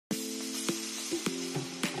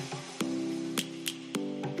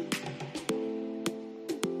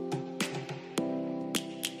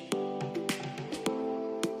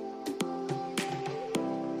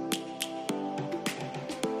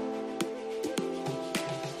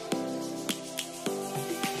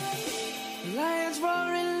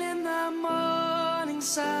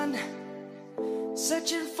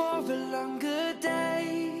searching for a longer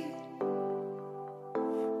day.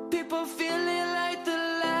 People feeling like the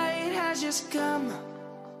light has just come.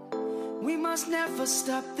 We must never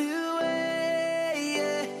stop the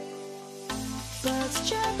way. Birds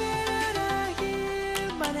chirping and I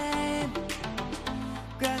hear my name,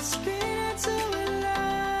 grasping into a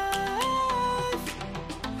life.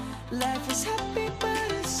 Life is happy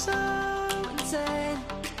but it's so insane.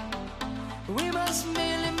 We must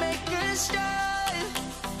merely make a start.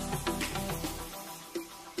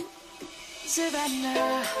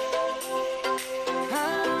 Savannah,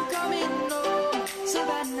 I'm coming home.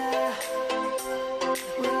 Savannah,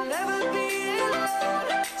 we'll never be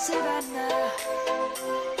alone. Savannah,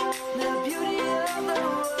 the beauty of the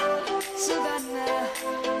world. Savannah,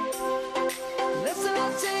 let's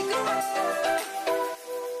all take a walk.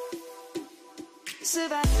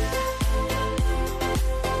 Savannah.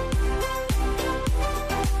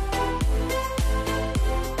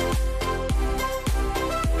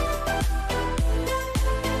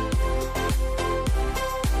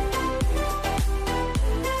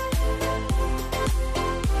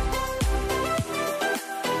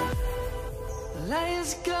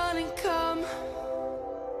 Lion's gonna come.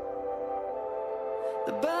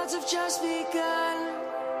 The birds have just begun.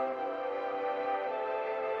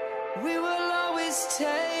 We will always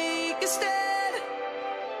take a stand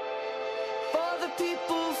for the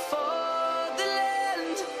people, for the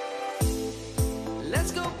land.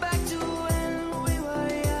 Let's go back to when we were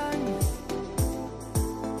young.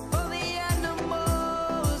 For the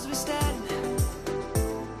animals we stand.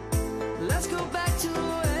 Let's go back to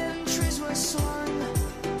when trees were swung.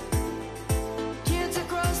 Kids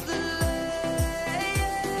across the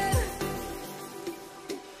land.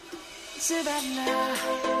 Savannah,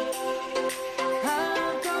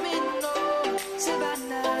 I'm coming home.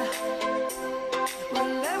 Savannah,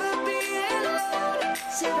 we'll never be alone.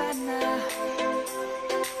 Savannah,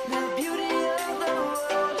 the beauty of the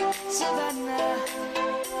world. Savannah,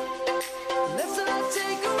 let's all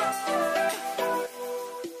take a walk.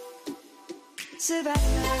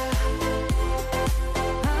 Savannah,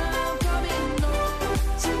 I'm coming home.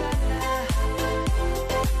 Savannah,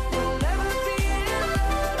 we'll never be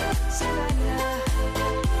alone. Savannah,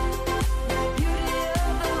 the beauty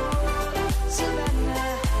of the world.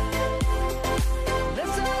 Savannah,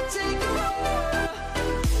 let's all take a walk.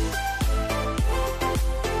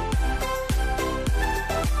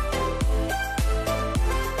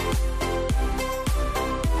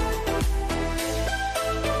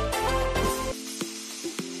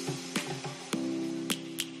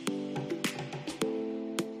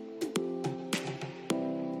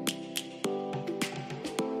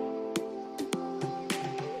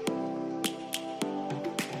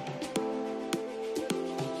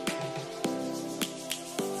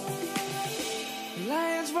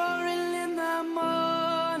 Lions roaring in the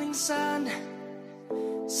morning sun,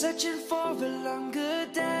 searching for a longer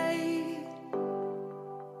day.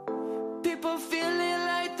 People feeling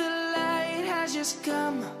like the light has just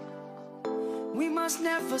come. We must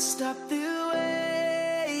never stop the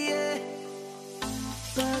way.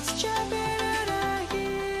 Birds chirping and I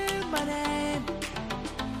hear my name,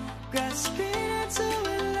 grasping into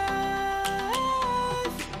a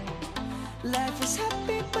life. Life is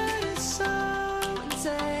happy but it's so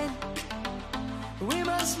insane. We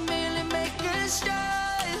must merely make a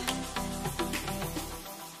start.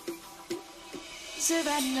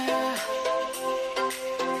 Savannah,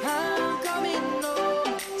 I'm coming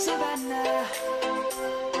home. Savannah,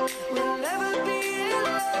 we'll never be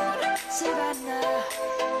alone. Savannah,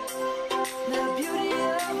 the beauty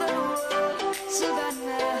of the world.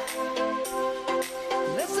 Savannah,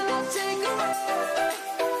 let's all take a walk.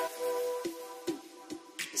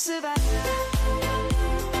 Savannah.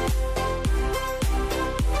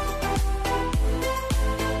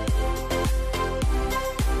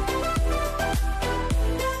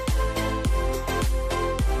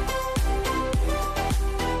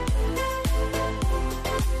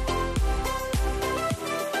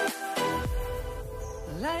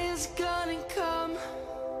 Lion's gonna come.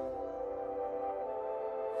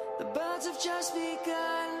 The birds have just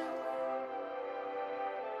begun.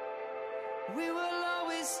 We will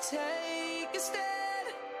always take a stand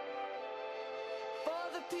for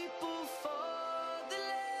the people.